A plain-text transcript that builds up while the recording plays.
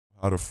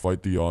how to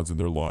fight the odds in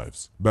their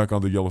lives. Back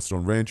on the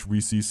Yellowstone Ranch,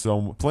 we see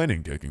some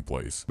planning taking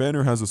place.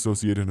 Banner has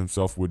associated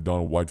himself with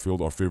Donald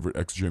Whitefield, our favorite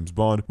ex-James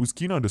Bond, who's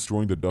keen on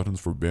destroying the Duttons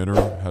for Banner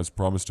has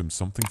promised him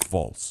something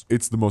false.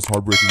 It's the most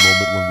heartbreaking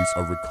moment when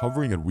we are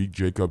recovering and weak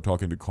Jacob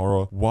talking to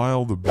Kara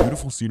while the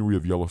beautiful scenery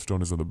of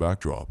Yellowstone is in the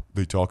backdrop.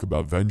 They talk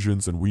about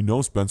vengeance and we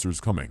know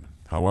Spencer's coming.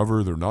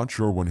 However, they're not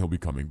sure when he'll be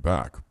coming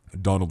back.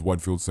 Donald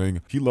Whitefield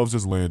saying he loves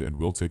his land and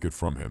will take it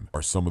from him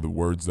are some of the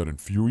words that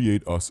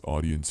infuriate us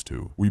audience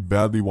too. We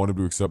badly want him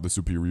to accept the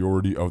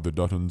superiority of the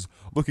Duttons.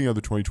 Looking at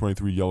the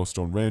 2023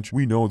 Yellowstone Ranch,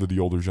 we know that the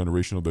older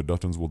generation of the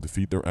Duttons will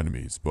defeat their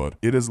enemies, but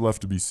it is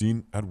left to be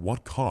seen at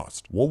what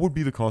cost. What would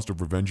be the cost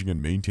of revenging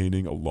and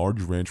maintaining a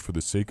large ranch for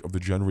the sake of the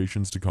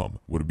generations to come?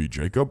 Would it be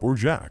Jacob or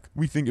Jack?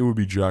 We think it would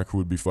be Jack who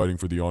would be fighting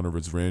for the honor of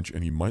his ranch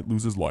and he might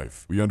lose his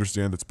life. We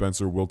understand that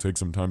Spencer will take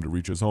some time to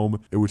reach his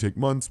home. It would take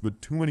months,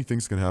 but too many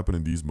things can happen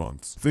in these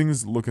months.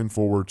 Things looking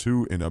forward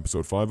to in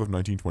episode 5 of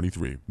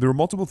 1923. There are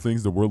multiple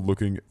things that we're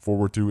looking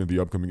forward to in the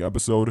upcoming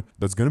episode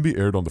that's going to be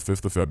aired on the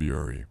 5th of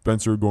February.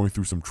 Spencer going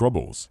through some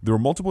troubles. There are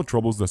multiple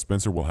troubles that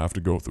Spencer will have to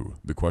go through.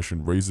 The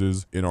question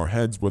raises in our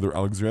heads whether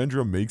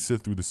Alexandria makes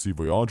it through the sea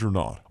voyage or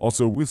not.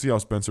 Also, we'll see how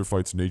Spencer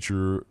fights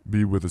nature,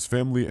 be with his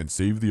family, and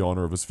save the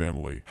honor of his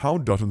family. How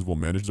Duttons will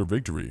manage their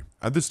victory.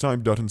 At this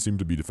time, Duttons seemed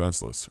to be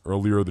defenseless.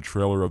 Earlier, the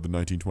trailer of the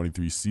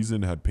 1923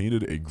 season had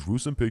painted a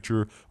gruesome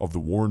picture of the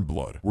war and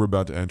blood. We're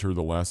about to enter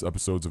the last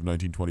episodes of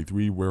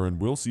 1923, wherein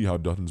we'll see how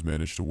Duttons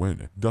manage to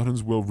win.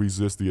 Duttons will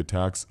resist the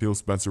attacks till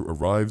Spencer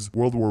arrives.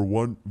 World War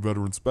I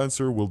veteran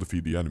Spencer will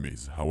defeat the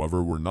enemies.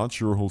 However, we're not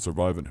sure who'll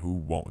survive and who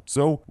won't.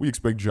 So, we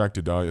expect Jack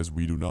to die as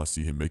we do not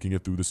see him making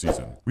it through the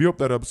season. We hope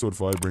that episode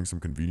 5 brings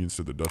some convenience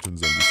to the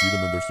Duttons and we see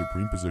them in their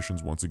supreme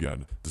positions once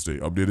again. To stay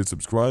updated,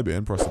 subscribe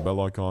and press the bell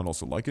icon.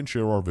 Also like and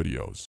share our videos.